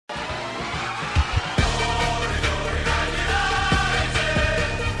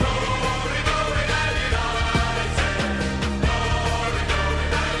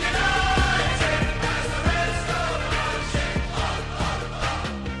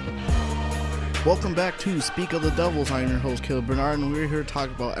Welcome back to Speak of the Devils. I'm your host, Caleb Bernard, and we're here to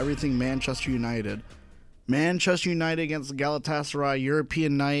talk about everything Manchester United. Manchester United against Galatasaray,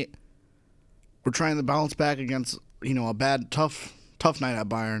 European night. We're trying to bounce back against, a bad, tough night at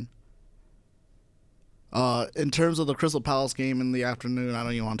Bayern. In terms of the Crystal Palace game in the afternoon, I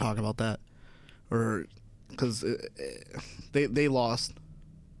don't even want to talk about that. Because they lost.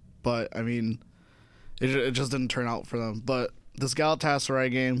 But, it just didn't turn out for them. But this Galatasaray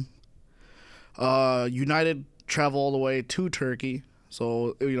game, United travel all the way to Turkey,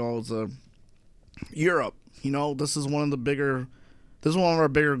 so it's Europe. This is one of our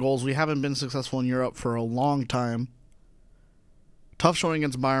bigger goals. We haven't been successful in Europe for a long time. Tough showing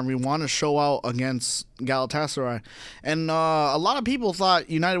against Bayern. We want to show out against Galatasaray, and a lot of people thought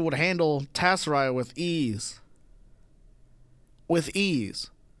United would handle Galatasaray with ease.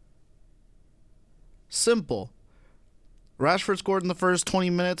 Simple. Rashford scored in the first 20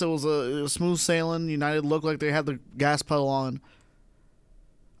 minutes. It was smooth sailing. United looked like they had the gas pedal on.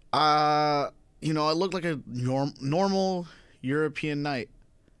 It looked like a normal European night.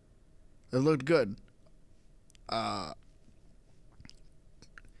 It looked good. I'm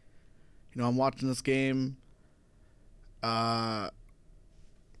watching this game.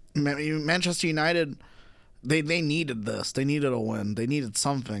 Manchester United, they needed this. They needed a win. They needed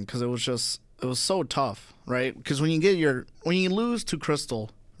something because it was so tough, right? Because when you lose to Crystal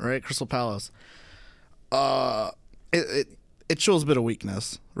Palace, it shows a bit of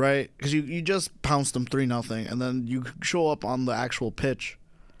weakness, right? Because you just pounced them 3-0, and then you show up on the actual pitch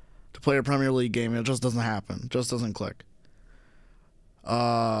to play a Premier League game, and it just doesn't happen. It just doesn't click.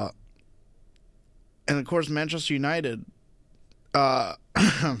 And of course, Manchester United, of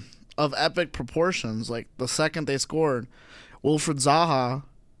epic proportions, like the second they scored, Wilfried Zaha,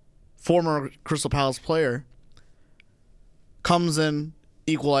 former Crystal Palace player, comes in,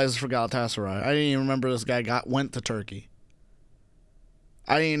 equalizes for Galatasaray. I didn't even remember this guy went to Turkey.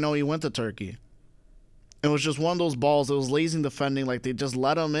 I didn't even know he went to Turkey. It was just one of those balls. It was lazy defending. Like, they just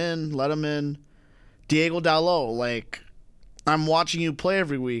let him in. Diego Dalot, I'm watching you play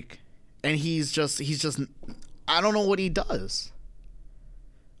every week, and he's just, I don't know what he does.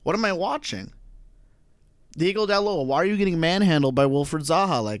 What am I watching? Diego Dalot, why are you getting manhandled by Wilfried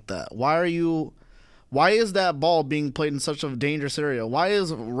Zaha like that? Why is that ball being played in such a dangerous area? Why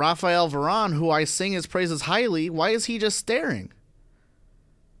is Rafael Varane, who I sing his praises highly, why is he just staring?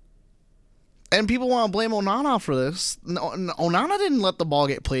 And people want to blame Onana for this. No, Onana didn't let the ball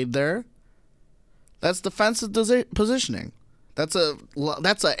get played there. That's defensive positioning. That's a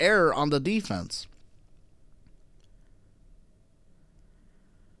error on the defense.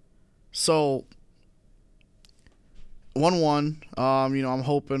 So 1-1. I'm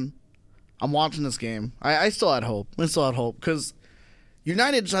hoping. I'm watching this game. I still had hope. Because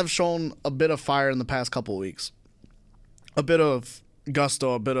United have shown a bit of fire in the past couple of weeks. A bit of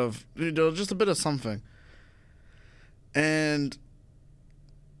gusto, a bit of, just a bit of something. And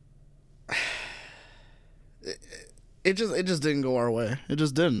it just didn't go our way. It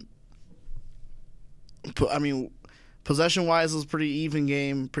just didn't. Possession-wise, it was a pretty even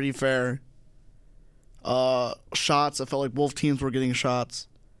game, pretty fair. Shots, I felt like both teams were getting shots.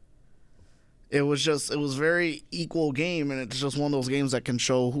 It was very equal game, and it's just one of those games that can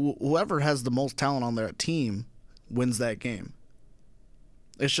show whoever has the most talent on their team wins that game.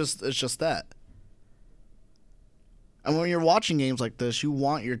 It's just that. And when you're watching games like this, you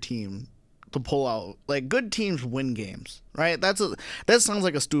want your team to pull out. Like, good teams win games, right? That sounds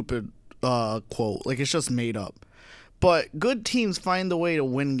like a stupid quote. Like, it's just made up. But good teams find a way to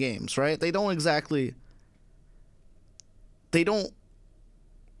win games, right?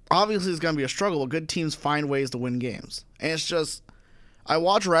 Obviously it's going to be a struggle, but good teams find ways to win games. And it's just, I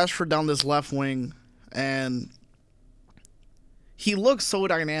watch Rashford down this left wing, and he looks so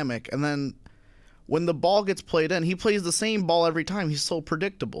dynamic. And then when the ball gets played in, he plays the same ball every time. He's so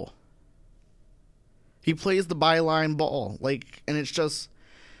predictable. He plays the byline ball. And it's just,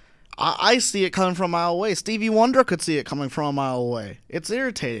 I see it coming from a mile away. Stevie Wonder could see it coming from a mile away. It's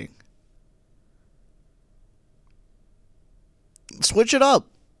irritating. Switch it up.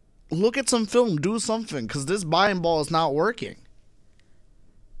 Look at some film. Do something. Because this buy and ball is not working.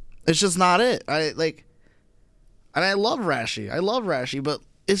 It's just not it. And I love Rashi. But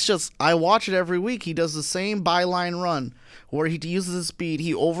it's just, I watch it every week. He does the same byline run where he uses his speed.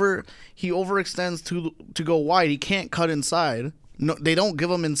 He overextends to go wide. He can't cut inside. No, they don't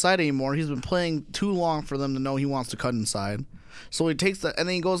give him inside anymore. He's been playing too long for them to know he wants to cut inside. So he takes that, and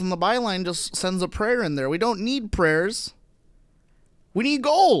then he goes on the byline, just sends a prayer in there. We don't need prayers. We need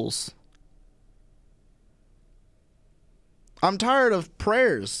goals. I'm tired of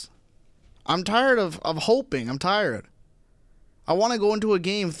prayers. I'm tired of hoping. I'm tired. I want to go into a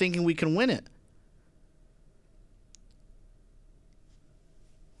game thinking we can win it.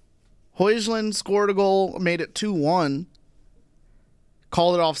 Højlund scored a goal, made it 2-1.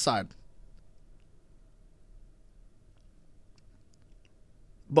 Called it offside.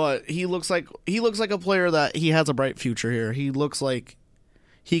 But he looks like a player that he has a bright future here. He looks like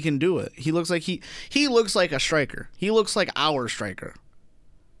he can do it. He looks like he looks like a striker. He looks like our striker.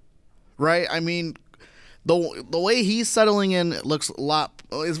 Right? I mean, the way he's settling in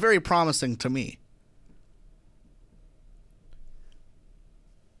is very promising to me.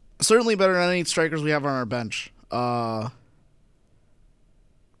 Certainly better than any strikers we have on our bench.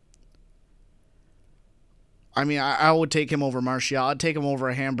 I mean, I would take him over Martial. I'd take him over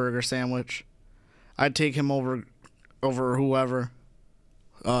a hamburger sandwich. I'd take him over whoever.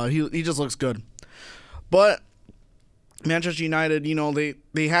 He just looks good. But Manchester United,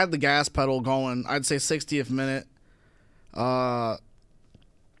 they had the gas pedal going. I'd say 60th minute. They're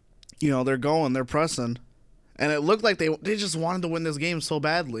going, they're pressing. And it looked like they just wanted to win this game so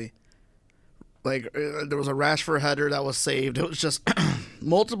badly. Like, there was a Rashford header that was saved. It was just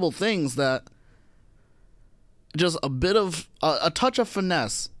multiple things that just a bit of a touch of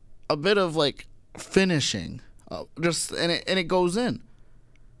finesse, a bit of like finishing, and it goes in.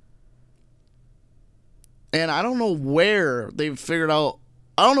 And I don't know where they've figured out.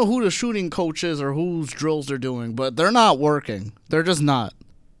 I don't know who the shooting coach is or whose drills they're doing, but they're not working. They're just not.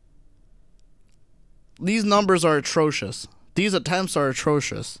 These numbers are atrocious. These attempts are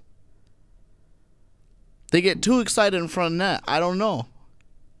atrocious. They get too excited in front of net. I don't know.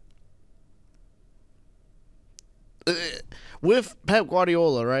 With Pep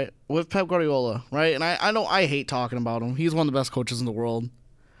Guardiola, right? And I know I hate talking about him. He's one of the best coaches in the world.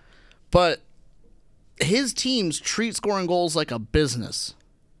 But his teams treat scoring goals like a business.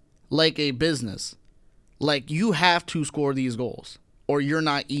 Like a business. Like, you have to score these goals or you're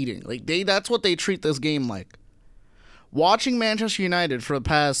not eating. Like, that's what they treat this game like. Watching Manchester United for the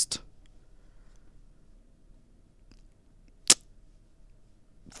past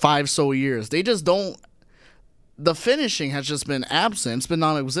 5 so years, they just don't. The finishing has just been absent. It's been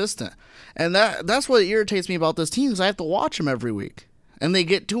non-existent. And that's what irritates me about this team, because I have to watch them every week. And they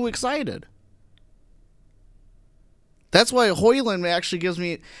get too excited. That's why Højlund actually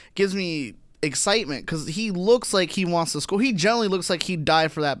gives me excitement, because he looks like he wants to score. He generally looks like he'd die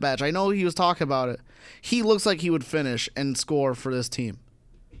for that badge. I know he was talking about it. He looks like he would finish and score for this team.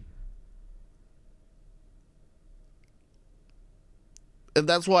 And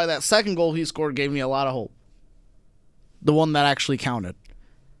that's why that second goal he scored gave me a lot of hope. The one that actually counted.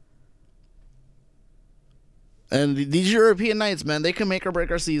 And these European nights, man, they can make or break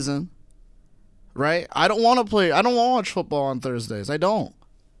our season. Right? I don't want to watch football on Thursdays. I don't.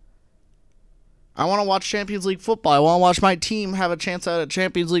 I want to watch Champions League football. I want to watch my team have a chance at a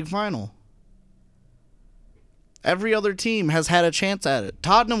Champions League final. Every other team has had a chance at it.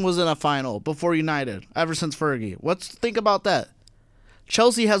 Tottenham was in a final before United, ever since Fergie. Think about that.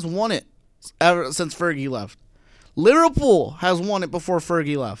 Chelsea has won it ever since Fergie left. Liverpool has won it before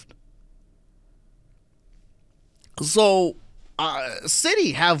Fergie left. So,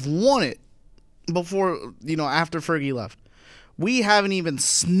 City have won it before, after Fergie left. We haven't even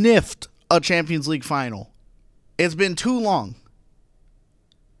sniffed a Champions League final. It's been too long.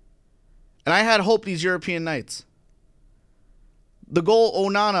 And I had hope these European nights. The goal,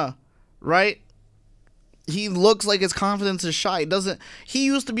 Onana, right? He looks like his confidence is shot. He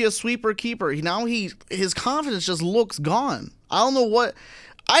used to be a sweeper keeper. Now his confidence just looks gone.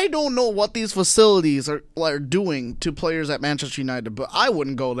 I don't know what these facilities are doing to players at Manchester United, but I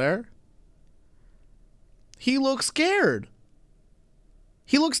wouldn't go there. He looks scared.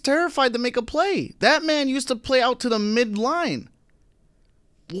 He looks terrified to make a play. That man used to play out to the mid-line.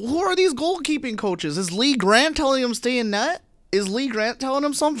 Who are these goalkeeping coaches? Is Lee Grant telling him stay in net? Is Lee Grant telling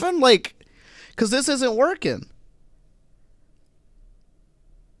him something? Because this isn't working.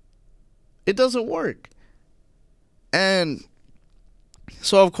 It doesn't work. And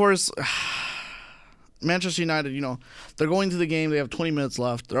so, of course, Manchester United, they're going to the game. They have 20 minutes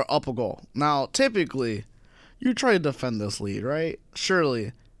left. They're up a goal. Now, typically, you try to defend this lead, right?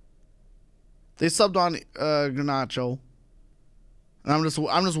 Surely. They subbed on Garnacho. And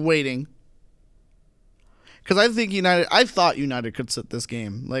I'm just waiting. Because I thought United could sit this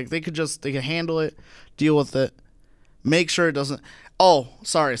game. Like, they could handle it, deal with it, make sure it doesn't.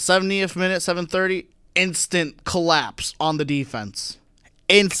 70th minute, 7:30, instant collapse on the defense.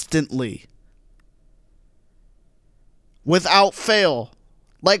 Instantly. Without fail.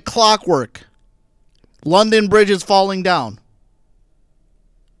 Like clockwork. London Bridge is falling down.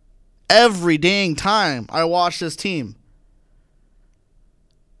 every dang time I watch this team.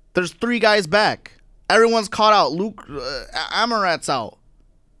 There's 3 guys back. Everyone's caught out. Luke Amarat's out.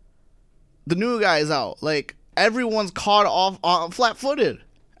 The new guy's out. Like, everyone's caught off flat-footed.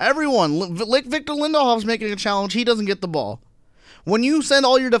 Everyone. Victor Lindelof's making a challenge. He doesn't get the ball. When you send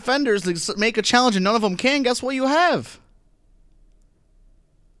all your defenders to make a challenge and none of them can, guess what you have?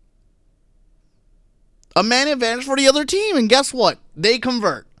 A man advantage for the other team. And guess what? They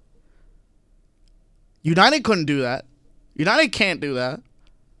convert. United couldn't do that. United can't do that.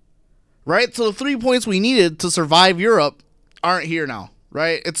 Right? So the 3 points we needed to survive Europe aren't here now.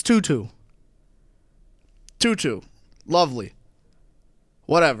 Right? It's 2-2. 2-2. Lovely.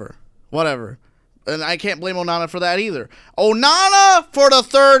 Whatever. And I can't blame Onana for that either. Onana for the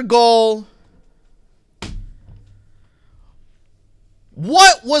 3rd goal.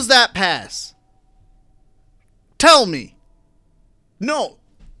 What was that pass? Tell me. No.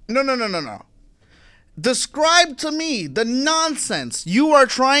 Describe to me the nonsense you are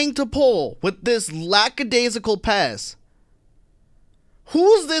trying to pull with this lackadaisical pass.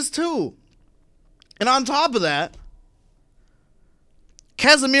 Who's this to? And on top of that,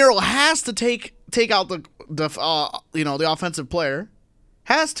 Casemiro has to take out the offensive player.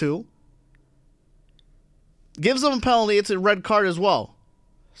 Has to. Gives them a penalty. It's a red card as well.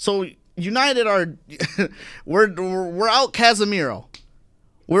 So United are we're out Casemiro.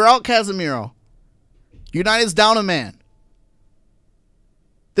 We're out Casemiro. United's down a man.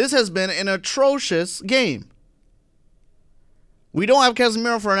 This has been an atrocious game. We don't have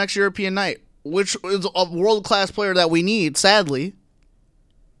Casemiro for our next European night, which is a world-class player that we need, sadly.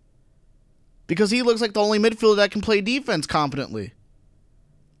 Because he looks like the only midfielder that can play defense competently.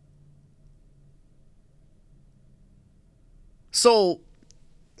 So,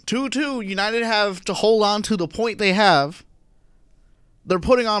 2-2, United have to hold on to the point they have. They're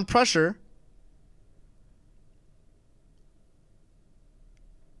putting on pressure.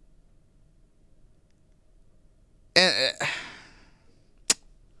 And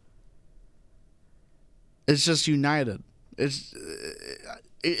it's just United.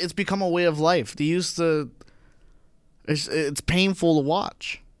 It's become a way of life. It's painful to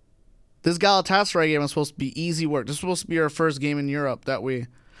watch. This Galatasaray game was supposed to be easy work. This was supposed to be our first game in Europe that we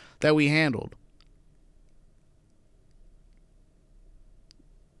handled.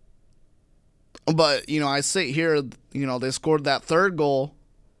 But, I sit here, they scored that 3rd goal.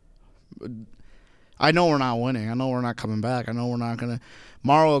 I know we're not winning. I know we're not coming back. I know we're not going to.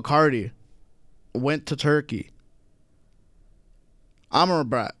 Mauro Icardi went to Turkey.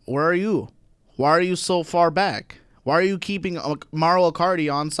 Amrabat, where are you? Why are you so far back? Why are you keeping Mauro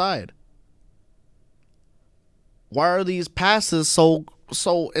Icardi on side? Why are these passes so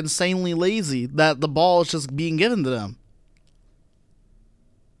insanely lazy that the ball is just being given to them?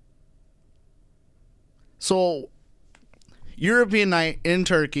 So, European night in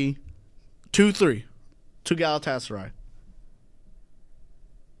Turkey, 2-3 to Galatasaray.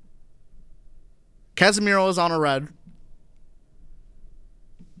 Casemiro is on a red,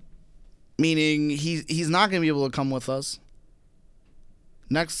 meaning he's not going to be able to come with us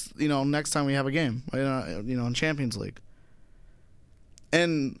next time we have a game, in Champions League.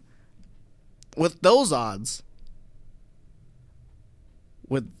 And with those odds,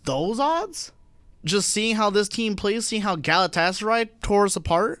 just seeing how this team plays, seeing how Galatasaray tore us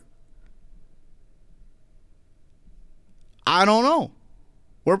apart, I don't know.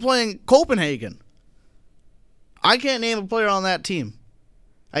 We're playing Copenhagen. I can't name a player on that team.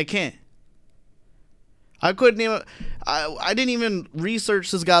 I can't. I couldn't name it. I didn't even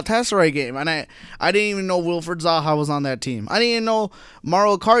research this Galatasaray game, and I didn't even know Wilfried Zaha was on that team. I didn't even know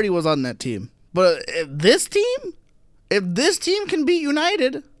Mauro Icardi was on that team. But if this team can beat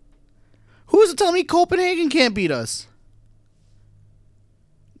United, who's to tell me Copenhagen can't beat us?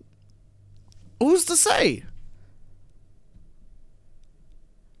 Who's to say?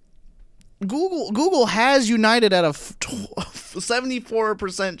 Google has United at a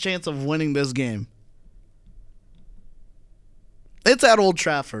 74% chance of winning this game. It's at Old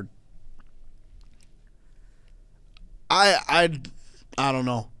Trafford. I don't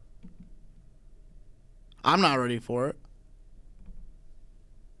know. I'm not ready for it.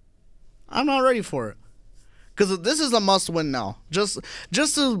 Because this is a must-win now. Just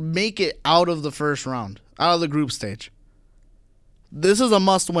to make it out of the first round. Out of the group stage. This is a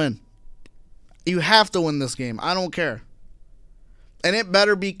must-win. You have to win this game. I don't care. And it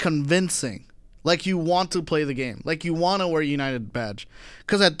better be convincing. Like you want to play the game. Like you want to wear a United badge.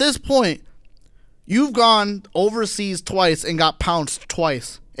 Because at this point, you've gone overseas twice and got pounced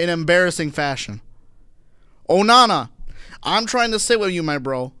twice in embarrassing fashion. Onana, I'm trying to sit with you, my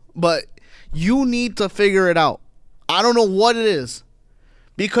bro. but you need to figure it out. I don't know what it is.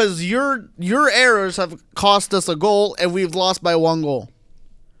 Because your errors have cost us a goal and we've lost by 1 goal.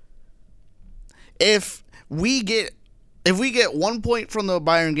 If we get 1 point from the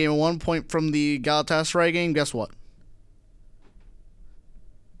Bayern game and 1 point from the Galatasaray game, guess what?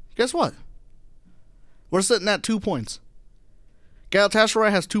 We're sitting at 2 points.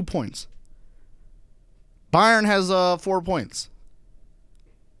 Galatasaray has 2 points. Bayern has 4 points.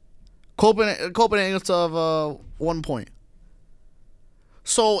 Copenhagen's of 1 point.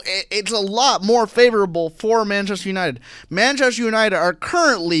 So it's a lot more favorable for Manchester United. Manchester United are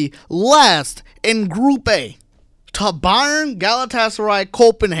currently last in Group A to Bayern, Galatasaray,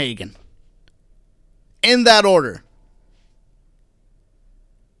 Copenhagen. In that order.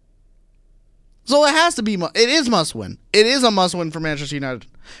 So it has to be, it is must win. It is a must win for Manchester United.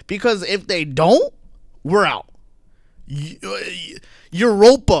 Because if they don't, we're out.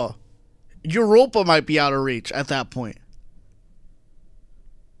 Europa might be out of reach at that point.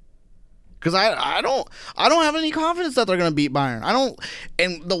 Because I don't have any confidence that they're gonna beat Bayern.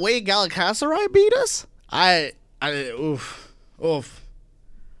 And the way Galatasaray beat us, oof.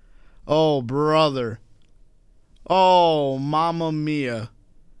 Oh brother. Oh mamma mia.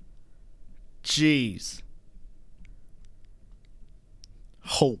 Jeez.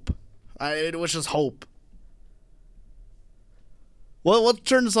 Hope. It was just hope. Well, let's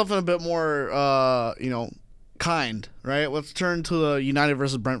turn to something a bit more, kind, right? Let's turn to the United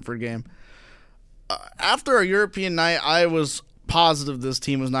versus Brentford game. After a European night, I was positive this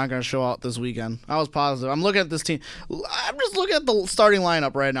team was not going to show out this weekend. I was positive. I'm looking at this team. I'm just looking at the starting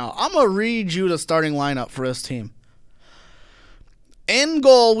lineup right now. I'm going to read you the starting lineup for this team. In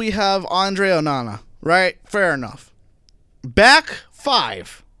goal, we have Andre Onana, right? Fair enough. Back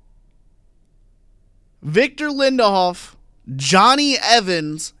 5. Victor Lindelof, Johnny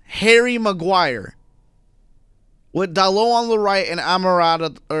Evans, Harry Maguire. With Dalot on the right and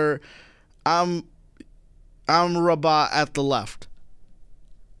Amrabat at the left.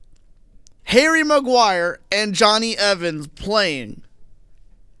 Harry Maguire and Johnny Evans playing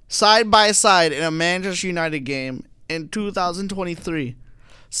side by side in a Manchester United game in 2023.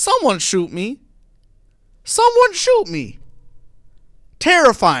 Someone shoot me.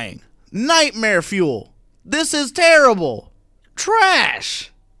 Terrifying. Nightmare fuel. This is terrible.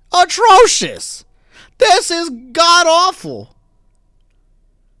 Trash. Atrocious. This is god awful.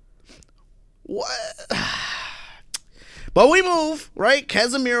 What? But we move, right?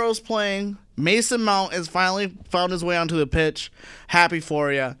 Casemiro's playing. Mason Mount has finally found his way onto the pitch. Happy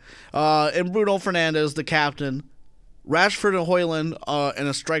for you. And Bruno Fernandes, the captain. Rashford and Højlund in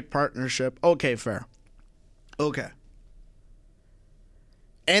a strike partnership. Okay, fair. Okay.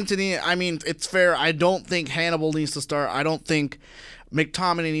 Anthony, it's fair. I don't think Hannibal needs to start. I don't think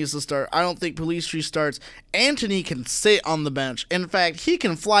McTominay needs to start. I don't think Pellistri starts. Anthony can sit on the bench. In fact, he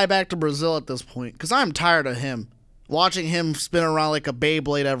can fly back to Brazil at this point because I'm tired of him. Watching him spin around like a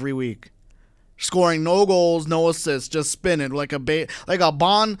Beyblade every week. Scoring no goals, no assists, just spinning like a blonde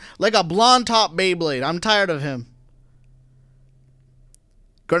top Beyblade. I'm tired of him.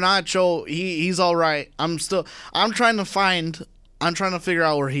 Garnacho, he's all right. I'm trying to figure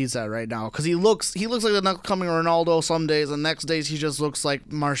out where he's at right now because he looks like the next coming Ronaldo some days, and next days he just looks like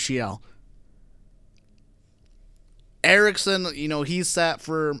Martial. Eriksen, he's sat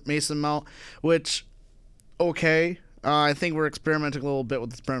for Mason Mount, which okay. I think we're experimenting a little bit with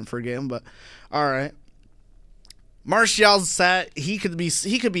this Brentford game, but all right. Martial's sat. He could be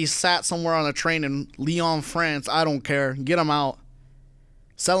sat somewhere on a train in Lyon, France. I don't care. Get him out.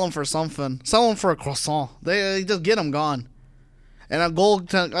 Sell him for something. Sell him for a croissant. They just get him gone. And a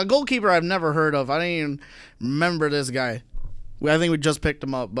goalkeeper I've never heard of. I didn't even remember this guy. I think we just picked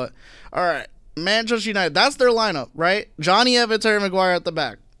him up. But all right, Manchester United. That's their lineup, right? Johnny Evans, Harry Maguire at the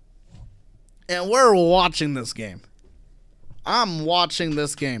back. And we're watching this game. I'm watching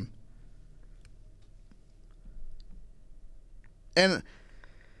this game. And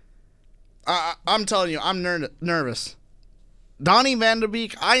I'm telling you, I'm nervous. Donny van der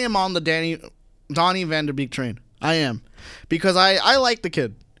Beek, I am on the Donny van der Beek train. I am. Because I like the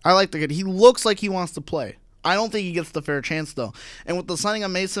kid. He looks like he wants to play. I don't think he gets the fair chance, though. And with the signing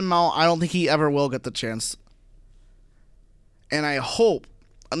of Mason Mount, I don't think he ever will get the chance. And I hope...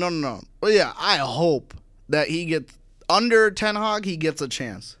 No. But yeah, I hope that he gets... Under Ten Hag, he gets a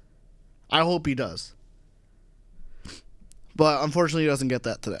chance. I hope he does. But unfortunately, he doesn't get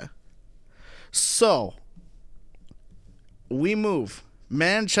that today. So, we move.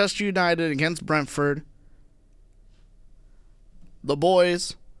 Manchester United against Brentford. The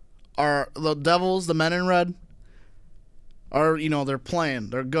boys are the Devils, the men in red. are, they're playing.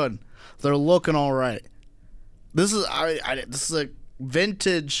 They're good. They're looking all right. This is a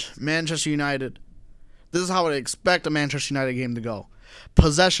vintage Manchester United. This is how I expect a Manchester United game to go.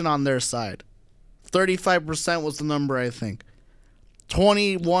 Possession on their side. 35% was the number, I think.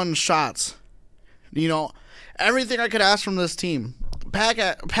 21 shots. Everything I could ask from this team.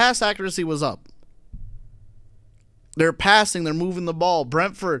 Pass accuracy was up. They're passing. They're moving the ball.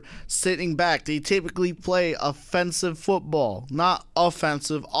 Brentford sitting back. They typically play offensive football. Not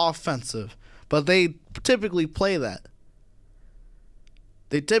offensive. But they typically play that.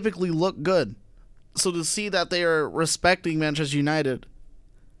 They typically look good. So to see that they are respecting Manchester United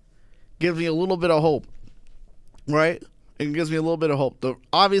gives me a little bit of hope. Right? It gives me a little bit of hope.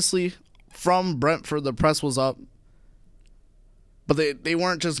 Obviously, from Brentford, the press was up. But they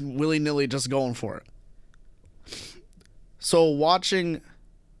weren't just willy-nilly just going for it. So watching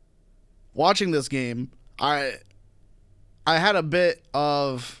this game, I had a bit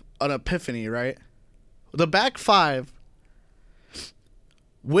of an epiphany, right? The back five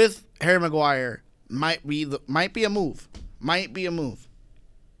with Harry Maguire might be a move.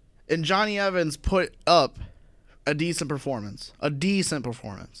 And Johnny Evans put up a decent performance.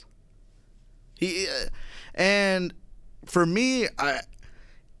 And for me,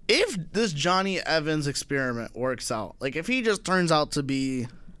 if this Johnny Evans experiment works out, like if he just turns out to be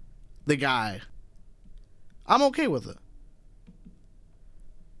the guy, I'm okay with it.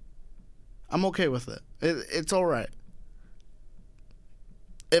 It's all right.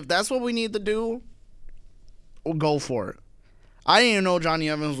 If that's what we need to do, we'll go for it. I didn't even know Johnny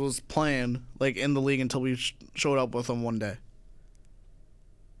Evans was playing like in the league until we showed up with him one day.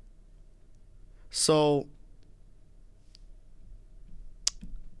 So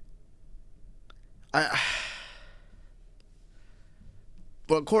but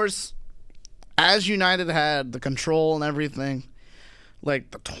of course, as United had the control and everything,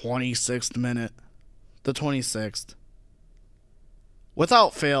 like the 26th minute,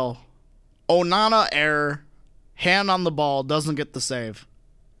 without fail, Onana error, hand on the ball, doesn't get the save.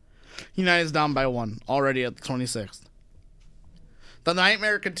 United's down by 1 already at the 26th. The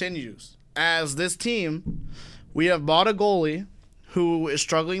nightmare continues. As this team, we have bought a goalie who is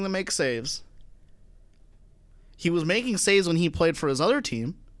struggling to make saves. He was making saves when he played for his other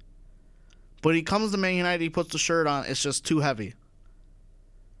team. But he comes to Man United, he puts the shirt on, it's just too heavy.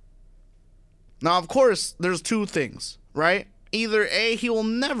 Now, of course, there's two things, right? Either A, he will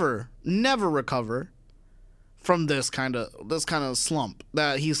never recover from this kind of slump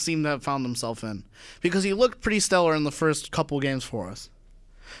that he seemed to have found himself in. Because he looked pretty stellar in the first couple games for us.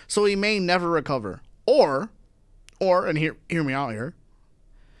 So he may never recover. Or, and hear me out here,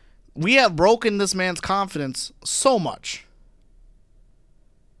 we have broken this man's confidence so much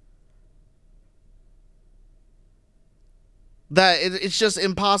that it's just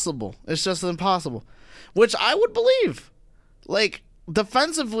impossible. Which I would believe. Like,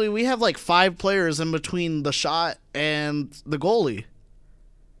 defensively, we have like 5 players in between the shot and the goalie.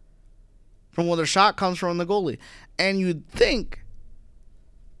 From where the shot comes from, the goalie. And you'd think,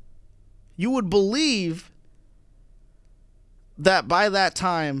 you would believe that by that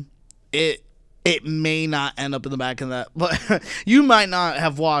time, it may not end up in the back of that. But you might not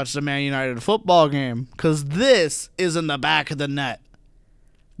have watched a Man United football game, because this is in the back of the net.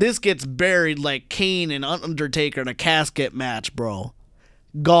 This gets buried like Kane and Undertaker in a casket match, bro.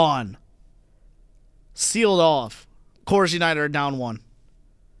 Gone. Sealed off. Of course, United are down 1.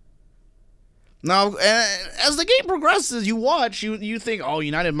 Now, as the game progresses, you watch, you think, oh,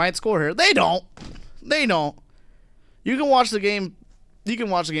 United might score here. They don't. You can watch the game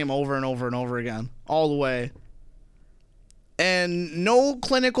over and over and over again, all the way. And no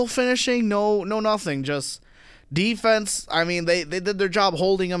clinical finishing, no nothing, just defense. I mean, they did their job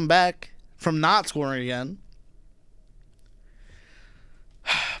holding them back from not scoring again.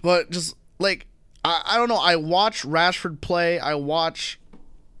 But just, like, I don't know, I watch Rashford play,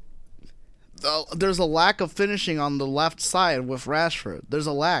 there's a lack of finishing on the left side with Rashford. There's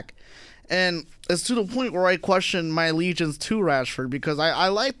a lack. And it's to the point where I question my allegiance to Rashford, because I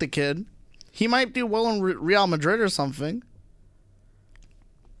like the kid. He might do well in Real Madrid or something.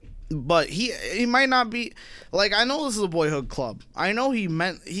 But he might not be, like, I know this is a boyhood club. I know he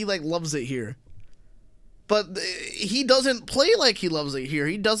like loves it here. But he doesn't play like he loves it here.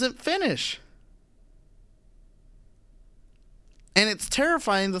 He doesn't finish. And it's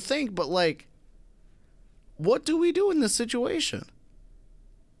terrifying to think, but like, what do we do in this situation?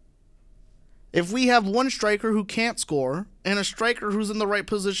 If we have one striker who can't score and a striker who's in the right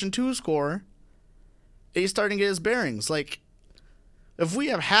position to score, he's starting to get his bearings. Like, If we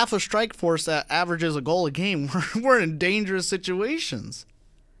have half a strike force that averages a goal a game, we're in dangerous situations.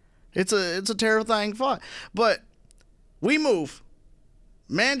 It's a terrifying thought. But we move.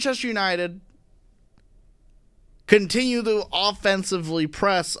 Manchester United continue to offensively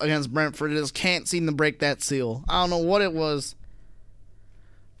press against Brentford. They just can't seem to break that seal. I don't know what it was,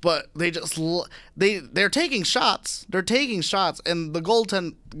 but they're taking shots. They're taking shots, and the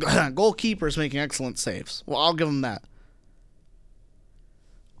goalkeeper's making excellent saves. Well, I'll give them that.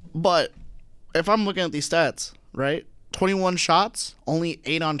 But if I'm looking at these stats, right? 21 shots, only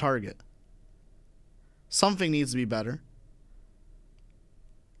 8 on target. Something needs to be better.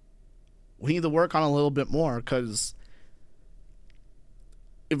 We need to work on a little bit more, because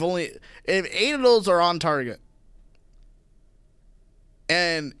if 8 of those are on target,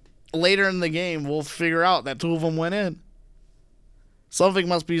 and later in the game we'll figure out that 2 of them went in, something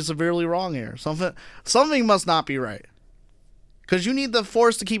must be severely wrong here. Something must not be right. Because you need the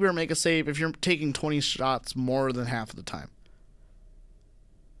force to keep her make a save if you're taking 20 shots more than half of the time.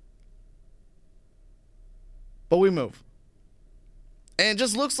 But we move. And it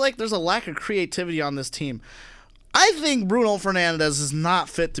just looks like there's a lack of creativity on this team. I think Bruno Fernandes is not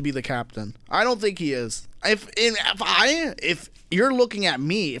fit to be the captain. I don't think he is. If you're looking at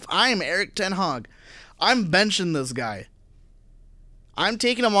me, if I am Eric Ten Hag, I'm benching this guy. I'm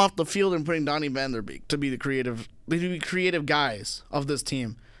taking him off the field and putting Donny van der Beek to be the creative guys of this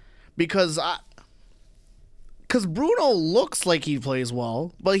team. Because Bruno looks like he plays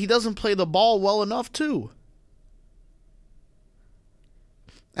well, but he doesn't play the ball well enough too.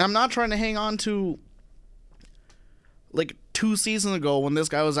 And I'm not trying to hang on to like 2 seasons ago when this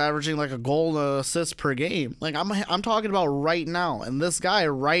guy was averaging like a goal and an assist per game. Like I'm talking about right now. And this guy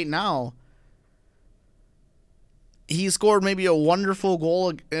right now, he scored maybe a wonderful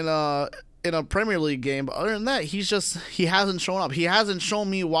goal in a Premier League game, but other than that, he hasn't shown up. He hasn't shown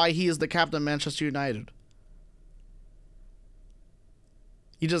me why he is the captain of Manchester United.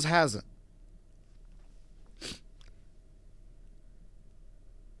 He just hasn't.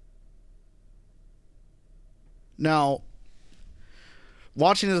 Now,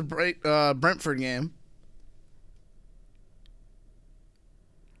 watching this Brentford game,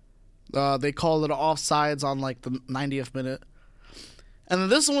 they called it offsides on like the 90th minute. And then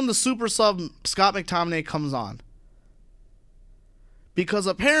this is when the super sub Scott McTominay comes on. Because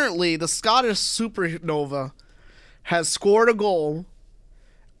apparently the Scottish supernova has scored a goal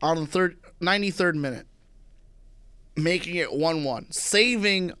on the 93rd minute, making it 1-1,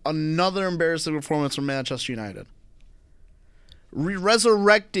 saving another embarrassing performance from Manchester United.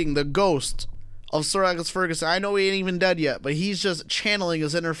 Resurrecting the ghost of Sir Alex Ferguson. I know he ain't even dead yet, but he's just channeling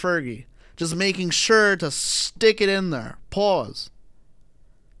his inner Fergie. Just making sure to stick it in there. Pause.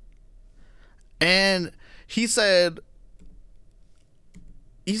 And he said,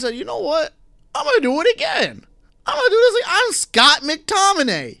 you know what? I'm going to do it again. I'm going to do this. I'm Scott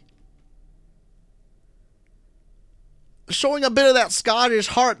McTominay. Showing a bit of that Scottish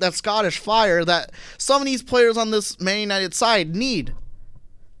heart, that Scottish fire that some of these players on this Man United side need.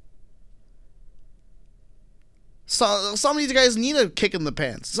 So some of these guys need a kick in the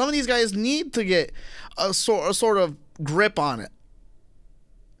pants. Some of these guys need to get a sort of grip on it.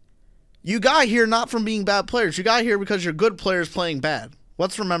 You got here not from being bad players. You got here because you're good players playing bad.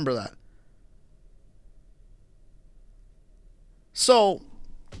 Let's remember that. So,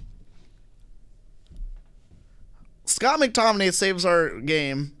 Scott McTominay saves our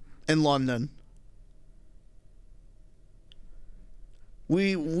game in London.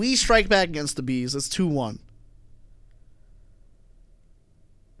 We strike back against the Bees. It's 2-1.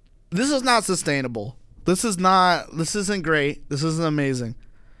 This is not sustainable. This isn't great. This isn't amazing.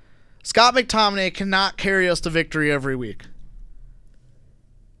 Scott McTominay cannot carry us to victory every week.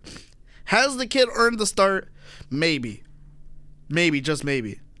 Has the kid earned the start? Maybe. Maybe, just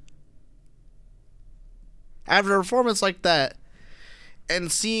maybe. After a performance like that,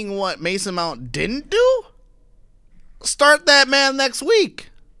 and seeing what Mason Mount didn't do, start that man next week.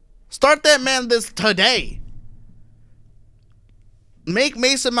 Start that man today. Make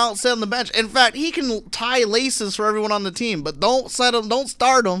Mason Mount sit on the bench. In fact, he can tie laces for everyone on the team, but don't start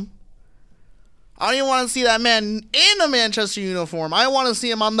him. I don't even want to see that man in a Manchester uniform. I want to see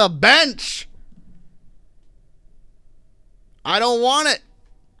him on the bench. I don't want it.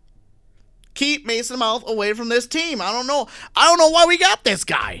 Keep Mason Mount away from this team. I don't know why we got this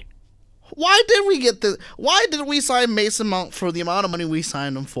guy. Why did we get this? Why did we sign Mason Mount for the amount of money we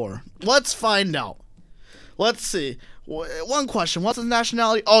signed him for? Let's find out. Let's see. One question. What's his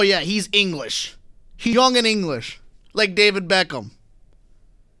nationality? Oh, yeah, he's English. He's young and English. Like David Beckham.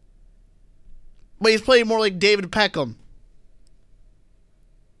 But he's playing more like David Peckham.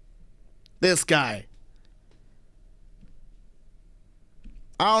 This guy.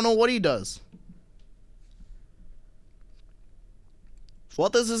 I don't know what he does.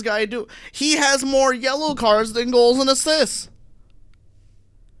 What does this guy do? He has more yellow cards than goals and assists.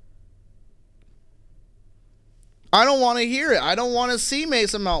 I don't want to hear it. I don't want to see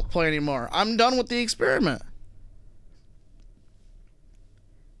Mason Mount play anymore. I'm done with the experiment.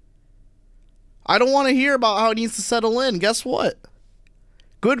 I don't want to hear about how he needs to settle in. Guess what?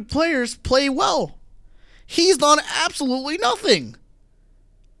 Good players play well. He's done absolutely nothing.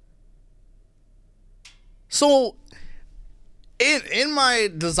 So, in my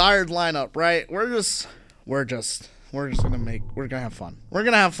desired lineup, right? We're gonna have fun. We're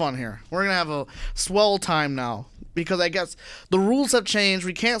gonna have fun here. We're gonna have a swell time now. Because I guess the rules have changed.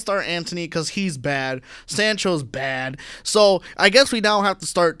 We can't start Antony because he's bad. Sancho's bad. So I guess we now have to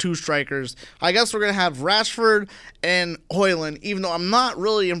start 2 strikers. I guess we're going to have Rashford and Højlund, even though I'm not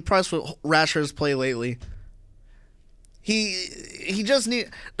really impressed with Rashford's play lately.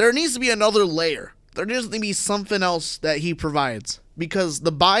 There needs to be another layer. There needs to be something else that he provides. Because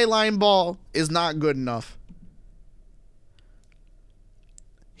the byline ball is not good enough.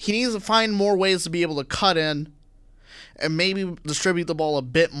 He needs to find more ways to be able to cut in and maybe distribute the ball a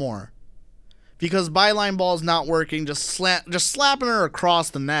bit more. Because byline ball is not working. Just slapping her across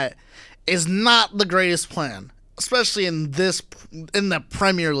the net is not the greatest plan. Especially in the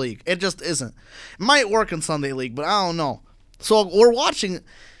Premier League. It just isn't. It might work in Sunday League, but I don't know. So we're watching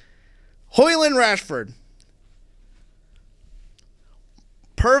Højlund Rashford.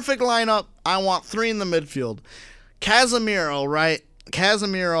 Perfect lineup. I want 3 in the midfield. Casemiro, right?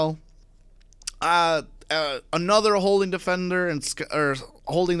 Casemiro. Another holding defender or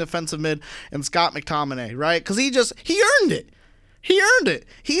holding defensive mid and Scott McTominay, right? Because he earned it. He earned it.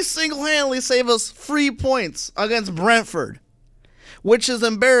 He single-handedly saved us 3 points against Brentford, which is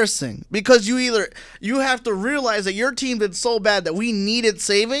embarrassing because you have to realize that your team did so bad that we needed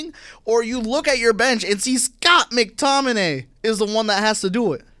saving, or you look at your bench and see Scott McTominay is the one that has to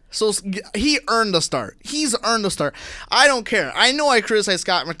do it. So he earned the start. He's earned the start. I don't care. I know I criticize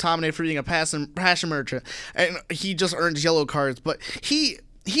Scott McTominay for being a passion merchant, and he just earns yellow cards. But he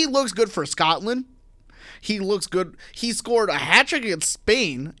looks good for Scotland. He looks good. He scored a hat-trick against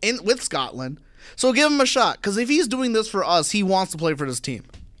Spain with Scotland. So give him a shot, because if he's doing this for us, he wants to play for this team.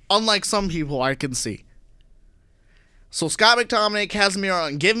 Unlike some people I can see. So Scott McTominay, Casemiro,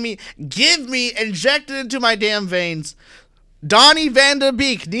 and give me injected into my damn veins. Donny van de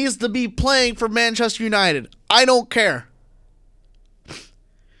Beek needs to be playing for Manchester United. I don't care.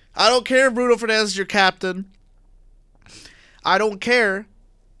 I don't care if Bruno Fernandes is your captain. I don't care.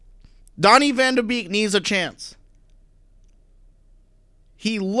 Donny van de Beek needs a chance.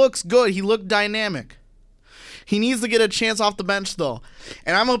 He looks good. He looked dynamic. He needs to get a chance off the bench, though.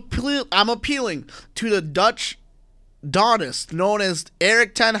 And I'm appealing to the Dutch Donist known as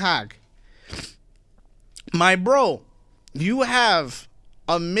Erik ten Hag. My bro, you have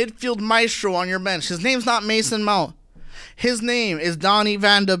a midfield maestro on your bench. His name's not Mason Mount. His name is Donny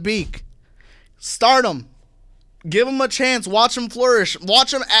van de Beek. Start him. Give him a chance. Watch him flourish.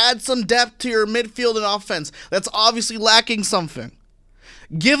 Watch him add some depth to your midfield and offense. That's obviously lacking something.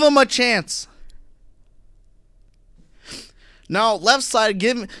 Give him a chance. Now, left side,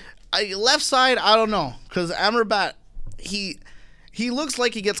 I don't know. Because Amrabat, he looks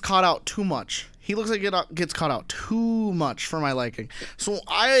like he gets caught out too much. He looks like he gets caught out too much for my liking. So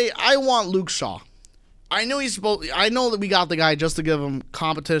I want Luke Shaw. I know that we got the guy just to give him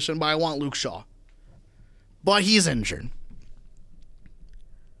competition, but I want Luke Shaw. But he's injured.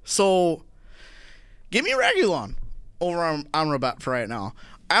 So give me Reguilon over Amrabat for right now.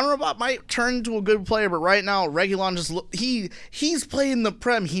 Amrabat might turn into a good player, but right now Reguilon he's playing the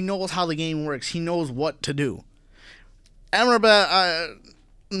Prem. He knows how the game works. He knows what to do. Amrabat,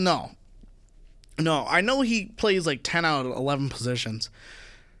 no. No, I know he plays like 10 out of 11 positions.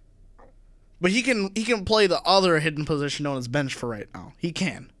 But he can play the other hidden position known as bench for right now. He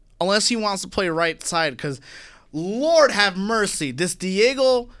can. Unless he wants to play right side, because Lord have mercy, this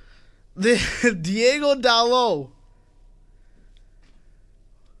Diego Dalot.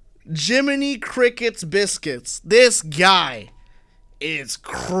 Jiminy Cricket's biscuits. This guy is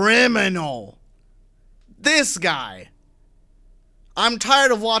criminal. This guy. I'm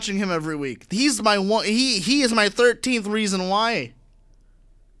tired of watching him every week. He is my 13th reason why.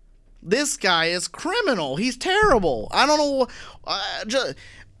 This guy is criminal. He's terrible. I don't know.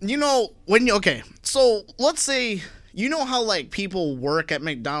 So let's say, you know how like people work at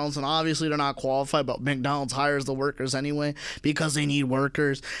McDonald's and obviously they're not qualified, but McDonald's hires the workers anyway because they need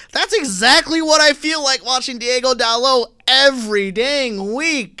workers. That's exactly what I feel like watching Diego Dalot every dang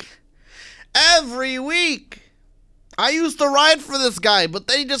week. Every week. I used to ride for this guy, but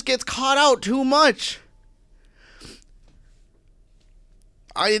then he just gets caught out too much.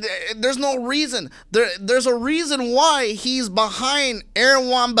 There's no reason. There's a reason why he's behind Aaron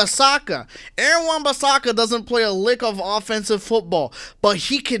Wan-Bissaka. Aaron Wan-Bissaka doesn't play a lick of offensive football, but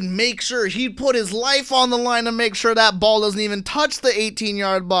he can make sure he put his life on the line to make sure that ball doesn't even touch the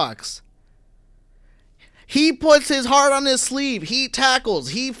 18-yard box. He puts his heart on his sleeve. He tackles.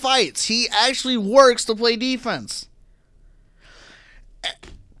 He fights. He actually works to play defense.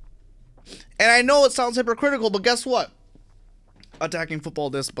 And I know it sounds hypocritical, but guess what? Attacking football,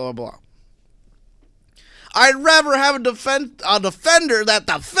 this, blah, blah, blah. I'd rather have a defender that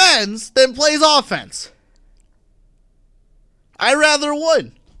defends than plays offense. I rather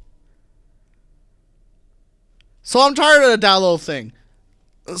would. So I'm tired of the Dalot thing.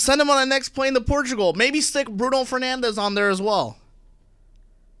 Send him on the next plane to Portugal. Maybe stick Bruno Fernandes on there as well.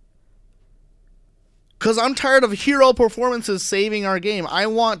 Because I'm tired of hero performances saving our game. I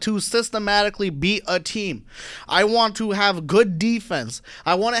want to systematically beat a team. I want to have good defense.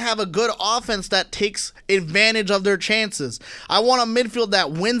 I want to have a good offense that takes advantage of their chances. I want a midfield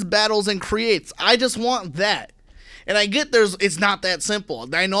that wins battles and creates. I just want that. And I get it's not that simple.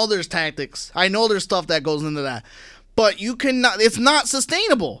 I know there's tactics. I know there's stuff that goes into that. But it's not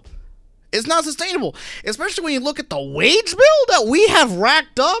sustainable. It's not sustainable. Especially when you look at the wage bill that we have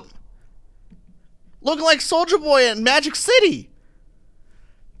racked up. Looking like Soulja Boy at Magic City.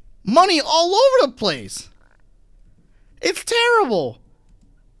 Money all over the place. It's terrible.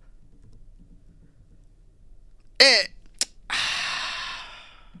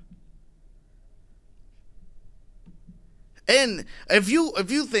 And if you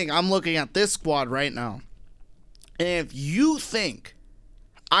think I'm looking at this squad right now, and if you think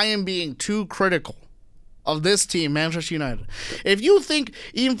I am being too critical of this team, Manchester United, if you think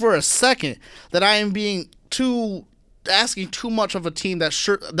even for a second that I am being asking too much of a team that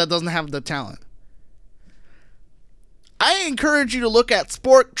doesn't have the talent, I encourage you to look at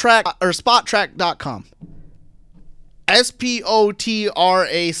spottrack.com.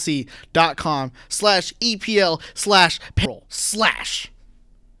 SPOTRAC.com/EPL/payroll/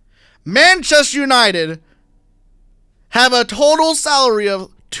 Manchester United have a total salary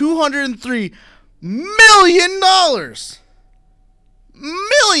of $203 million.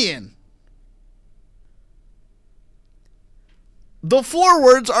 Million. The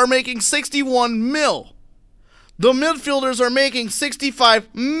forwards are making 61 mil. The midfielders are making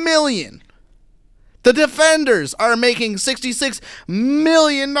 65 million. The defenders are making $66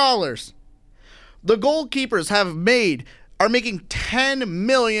 million. The goalkeepers are making $10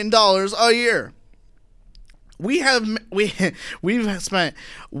 million a year. We've spent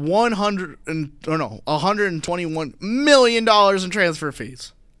 $121 million in transfer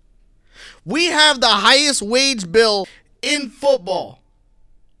fees. We have the highest wage bill in football.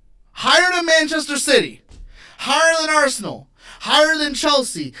 Higher than Manchester City, higher than Arsenal, higher than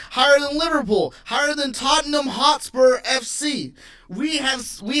Chelsea, higher than Liverpool, higher than Tottenham Hotspur FC. We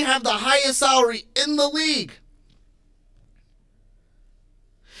have the highest salary in the league.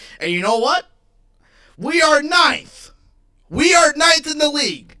 And you know what? We are ninth. We are ninth in the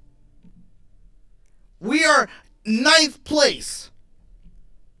league. We are ninth place.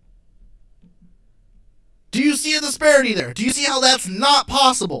 Do you see a disparity there? Do you see how that's not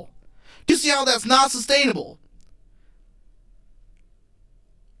possible? Do you see how that's not sustainable?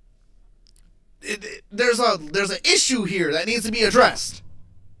 There's an issue here that needs to be addressed.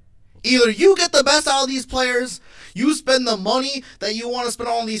 Either you get the best out of these players, you spend the money that you want to spend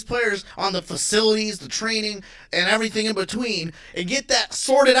on these players on the facilities, the training, and everything in between, and get that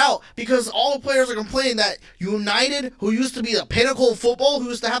sorted out, because all the players are complaining that United, who used to be the pinnacle of football, who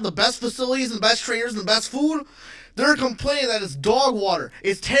used to have the best facilities and the best trainers and the best food, they're complaining that it's dog water.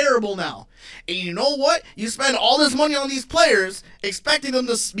 It's terrible now. And you know what? You spend all this money on these players, expecting them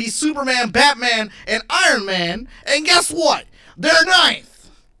to be Superman, Batman, and Iron Man, and guess what? They're ninth.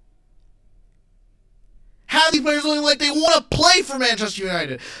 Half these players only like they want to play for Manchester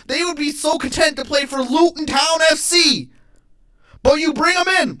United. They would be so content to play for Luton Town FC. But you bring them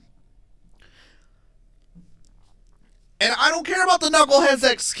in. And I don't care about the knuckleheads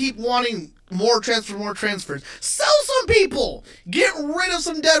that keep wanting more transfers. Sell some people. Get rid of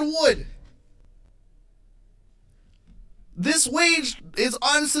some dead wood. This wage is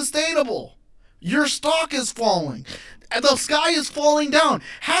unsustainable. Your stock is falling. And the sky is falling down.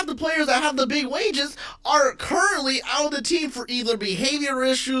 Half the players that have the big wages are currently out of the team for either behavior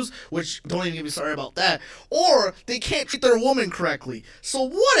issues, which don't even get me started about that, or they can't treat their woman correctly. So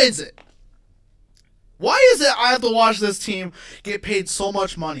what is it? Why is it I have to watch this team get paid so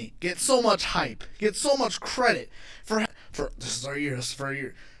much money, get so much hype, get so much credit for this is our year, this is our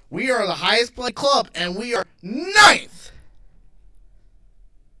year. We are the highest paid club, and we are 9th.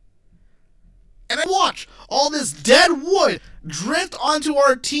 And I watch all this dead wood drift onto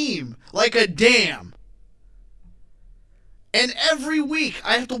our team like a dam. And every week,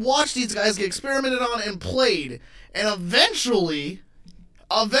 I have to watch these guys get experimented on and played. And eventually,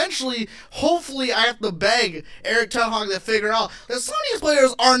 hopefully, I have to beg Eric Ten Hag to figure out that some of these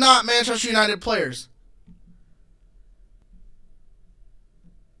players are not Manchester United players.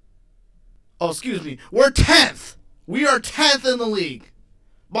 Oh, excuse me. We're 10th. We are 10th in the league.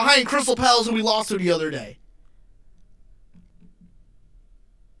 Behind Crystal Palace, who we lost to the other day.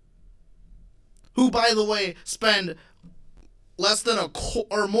 Who, by the way, spend less than a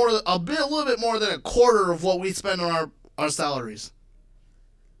little bit more than a quarter of what we spend on our salaries.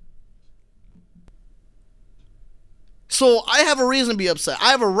 So I have a reason to be upset.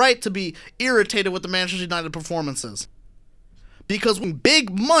 I have a right to be irritated with the Manchester United performances. Because we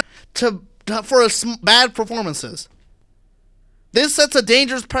big money for bad performances. This sets a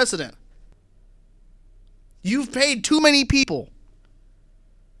dangerous precedent. You've paid too many people.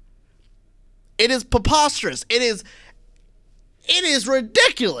 It is preposterous. It is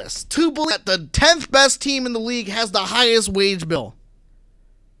ridiculous to believe that the 10th best team in the league has the highest wage bill.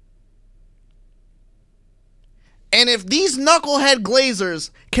 And if these knucklehead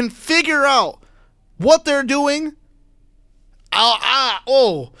Glazers can figure out what they're doing,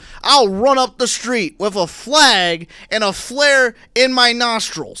 I'll run up the street with a flag and a flare in my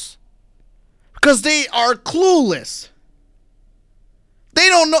nostrils. Because they are clueless. They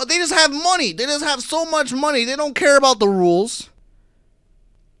don't know. They just have money. They just have so much money. They don't care about the rules.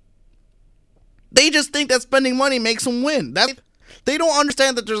 They just think that spending money makes them win. They don't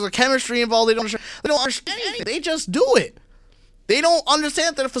understand that there's a chemistry involved. They don't understand anything. They just do it. They don't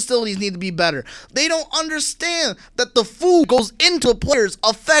understand that the facilities need to be better. They don't understand that the food goes into the players,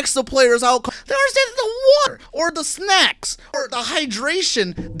 affects the players' outcome. They don't understand that the water or the snacks or the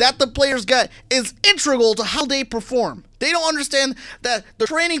hydration that the players get is integral to how they perform. They don't understand that the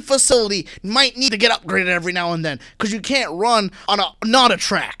training facility might need to get upgraded every now and then because you can't run on not a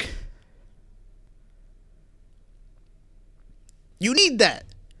track. You need that.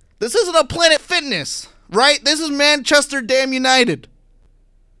 This isn't a Planet Fitness. Right? This is Manchester damn United.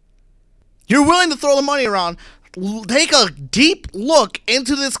 You're willing to throw the money around. Take a deep look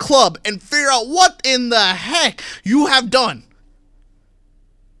into this club and figure out what in the heck you have done.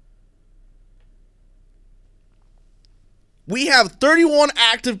 We have 31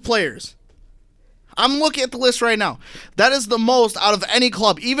 active players. I'm looking at the list right now. That is the most out of any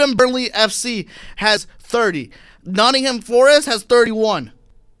club. Even Burnley FC has 30. Nottingham Forest has 31.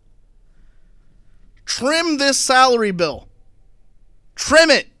 Trim this salary bill. Trim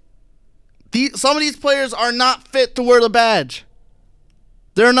it. Some of these players are not fit to wear the badge.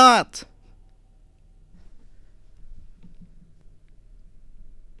 They're not.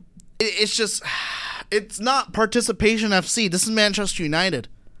 It's just, it's not Participation FC. This is Manchester United.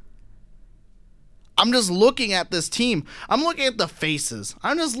 I'm just looking at this team. I'm looking at the faces.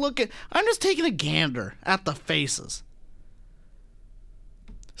 I'm just taking a gander at the faces.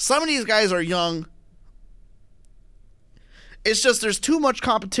 Some of these guys are young. It's just there's too much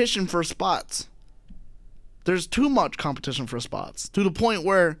competition for spots. There's too much competition for spots to the point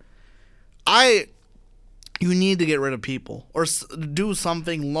where you need to get rid of people or do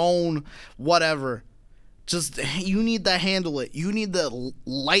something, loan, whatever. Just, you need to handle it. You need to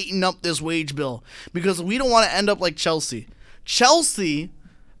lighten up this wage bill because we don't want to end up like Chelsea. Chelsea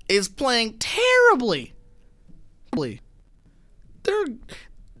is playing terribly. Let's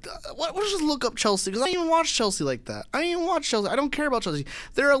just look up Chelsea because I don't even watch Chelsea like that. I don't care about Chelsea.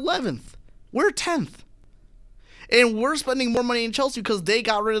 They're 11th. We're 10th. And we're spending more money in Chelsea because they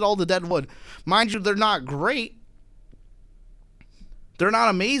got rid of all the dead wood. Mind you, they're not great. They're not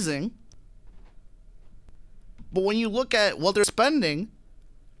amazing. But when you look at what they're spending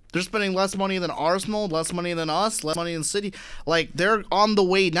less money than Arsenal, less money than us, less money than City. Like, they're on the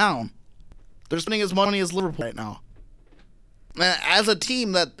way down. They're spending as much money as Liverpool right now. As a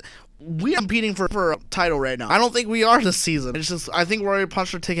team that we are competing for a title right now. I don't think we are this season. It's just, I think we're already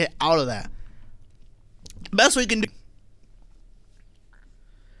punched our ticket out of that. Best we can do.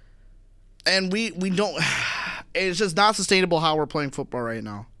 And we don't, it's just not sustainable how we're playing football right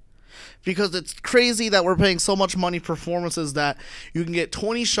now. Because it's crazy that we're paying so much money for performances that you can get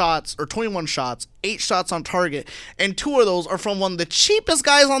 20 shots or 21 shots, 8 shots on target, and 2 of those are from one of the cheapest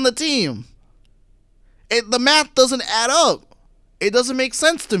guys on the team. The math doesn't add up. It doesn't make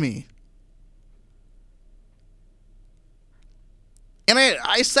sense to me. And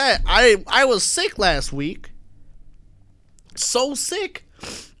I said I was sick last week. So sick.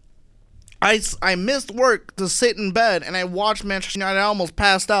 I missed work to sit in bed and I watched Manchester United. I almost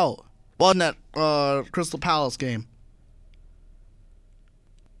passed out watching that Crystal Palace game.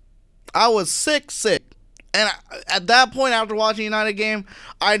 I was sick. And at that point, after watching United game,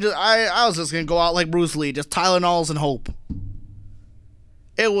 I was just going to go out like Bruce Lee, just Tylenols and hope.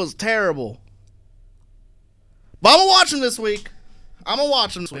 It was terrible. But I'm going to watch him this week.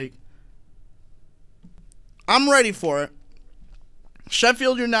 I'm ready for it.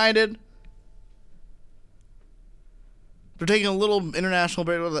 Sheffield United. They're taking a little international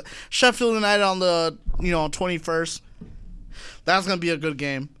break with it. Sheffield United on the 21st. That's going to be a good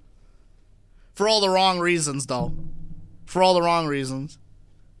game. For all the wrong reasons, though. Because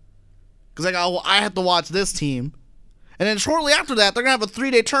I have to watch this team. And then shortly after that, they're going to have a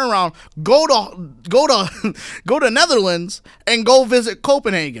 3-day turnaround. Go to Netherlands and go visit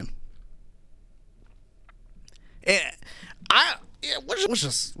Copenhagen. And let's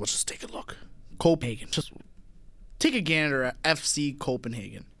just take a look. Copenhagen. Just take a gander at FC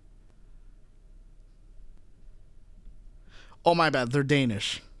Copenhagen. Oh, my bad. They're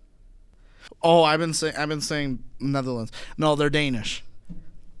Danish. Oh, I've been saying Netherlands. No, they're Danish.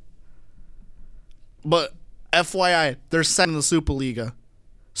 But FYI, they're second in the Superliga.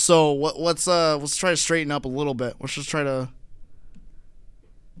 So let's try to straighten up a little bit. Let's just try to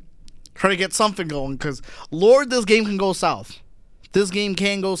get something going, because Lord, this game can go south.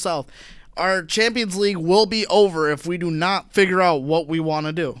 Our Champions League will be over if we do not figure out what we want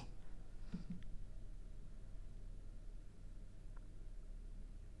to do.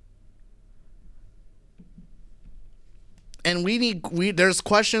 And there's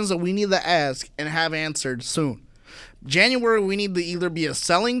questions that we need to ask and have answered soon. January, we need to either be a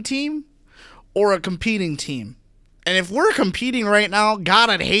selling team or a competing team. And if we're competing right now, God,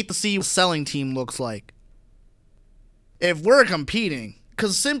 I'd hate to see what a selling team looks like. If we're competing,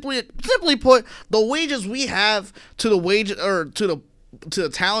 because simply put, the wages we have to the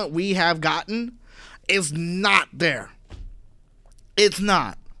talent we have gotten is not there. It's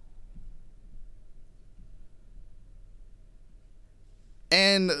not.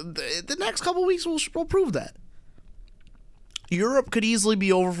 And the next couple weeks will prove that. Europe could easily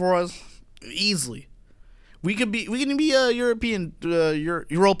be over for us. Easily. We can be a European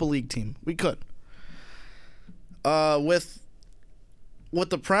Europa League team. We could. With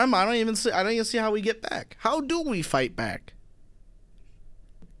the Prem, I don't even see how we get back. How do we fight back?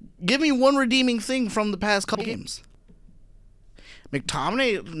 Give me one redeeming thing from the past couple games.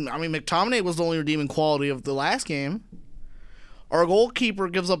 McTominay was the only redeeming quality of the last game. Our goalkeeper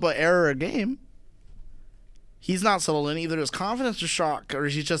gives up an error a game. He's not settled in. Either his confidence is shot or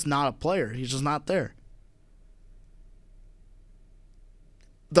he's just not a player. He's just not there.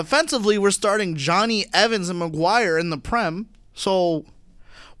 Defensively, we're starting Johnny Evans and Maguire in the Prem. So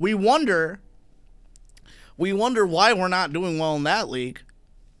we wonder why we're not doing well in that league.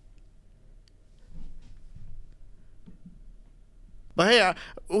 But hey,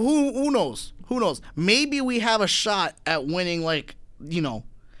 who knows? Who knows? Maybe we have a shot at winning,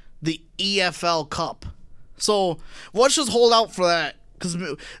 the EFL Cup. So let's just hold out for that, because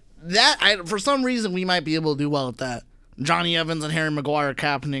for some reason we might be able to do well at that. Johnny Evans and Harry Maguire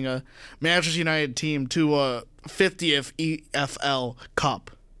captaining a Manchester United team to a 50th EFL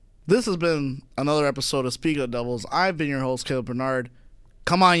Cup. This has been another episode of Speak of the Devils. I've been your host, Caleb Bernard.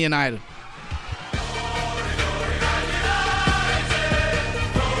 Come on, United.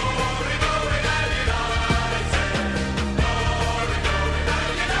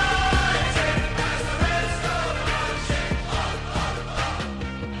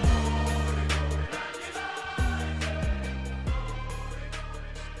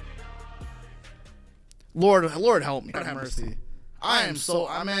 Lord help me. God have mercy.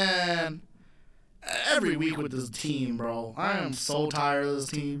 Man, every week with this team, bro. I am so tired of this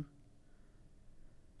team.